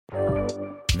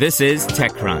This is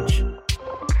TechCrunch.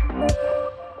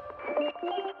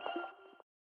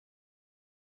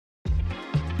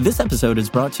 This episode is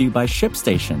brought to you by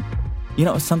ShipStation. You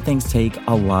know, some things take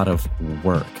a lot of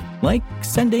work, like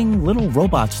sending little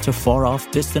robots to far-off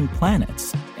distant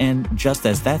planets. And just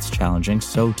as that's challenging,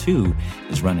 so too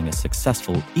is running a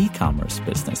successful e-commerce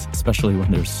business, especially when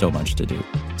there's so much to do.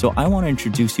 So I want to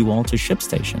introduce you all to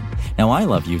ShipStation. Now, I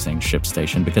love using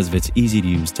ShipStation because of its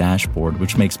easy-to-use dashboard,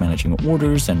 which makes managing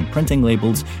orders and printing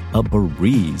labels a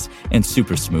breeze and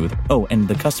super smooth. Oh, and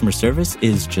the customer service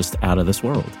is just out of this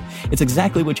world. It's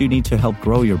exactly what you need to help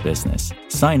grow your business.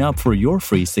 Sign up for your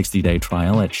free 60-day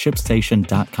trial at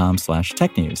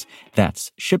shipstation.com/technews.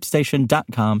 That's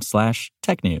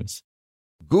shipstation.com/technews.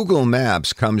 Google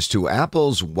Maps comes to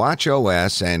Apple's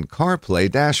watchOS and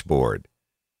CarPlay dashboard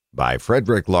by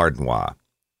Frederick Lardnois.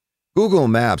 Google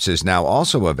Maps is now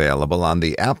also available on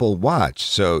the Apple Watch,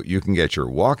 so you can get your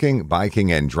walking,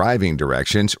 biking, and driving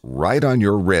directions right on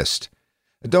your wrist.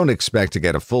 Don't expect to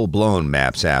get a full-blown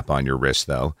Maps app on your wrist,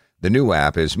 though. The new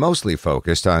app is mostly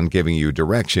focused on giving you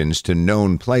directions to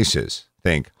known places.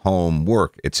 Think home,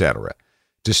 work, etc.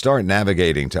 To start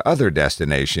navigating to other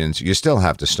destinations, you still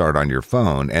have to start on your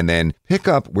phone and then pick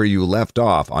up where you left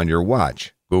off on your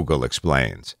watch, Google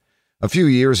explains. A few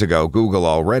years ago, Google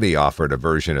already offered a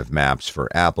version of Maps for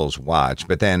Apple's Watch,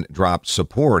 but then dropped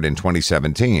support in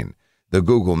 2017. The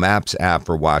Google Maps app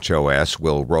for watchOS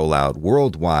will roll out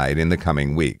worldwide in the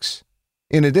coming weeks.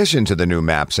 In addition to the new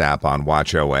Maps app on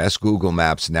watchOS, Google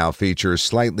Maps now features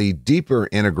slightly deeper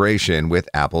integration with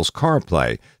Apple's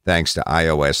CarPlay, thanks to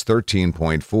iOS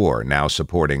 13.4, now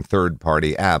supporting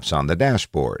third-party apps on the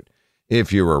dashboard.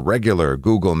 If you're a regular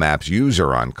Google Maps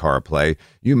user on CarPlay,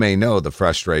 you may know the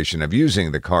frustration of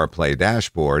using the CarPlay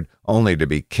dashboard only to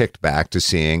be kicked back to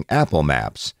seeing Apple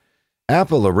Maps.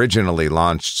 Apple originally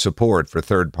launched support for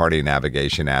third-party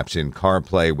navigation apps in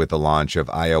CarPlay with the launch of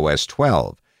iOS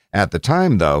 12. At the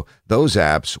time, though, those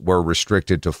apps were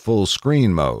restricted to full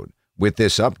screen mode. With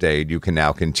this update, you can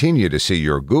now continue to see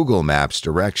your Google Maps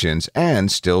directions and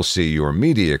still see your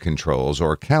media controls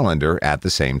or calendar at the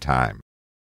same time.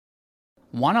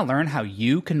 Want to learn how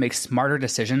you can make smarter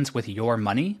decisions with your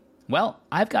money? Well,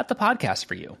 I've got the podcast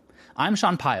for you. I'm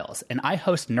Sean Piles, and I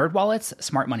host NerdWallet's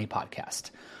Smart Money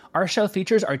Podcast. Our show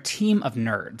features our team of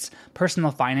nerds,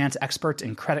 personal finance experts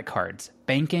in credit cards,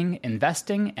 banking,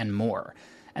 investing, and more.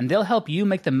 And they'll help you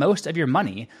make the most of your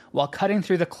money while cutting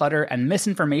through the clutter and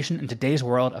misinformation in today's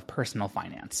world of personal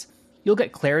finance. You'll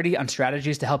get clarity on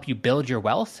strategies to help you build your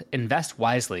wealth, invest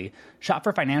wisely, shop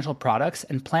for financial products,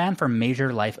 and plan for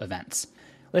major life events.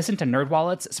 Listen to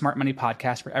NerdWallet's Smart Money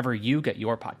Podcast wherever you get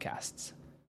your podcasts.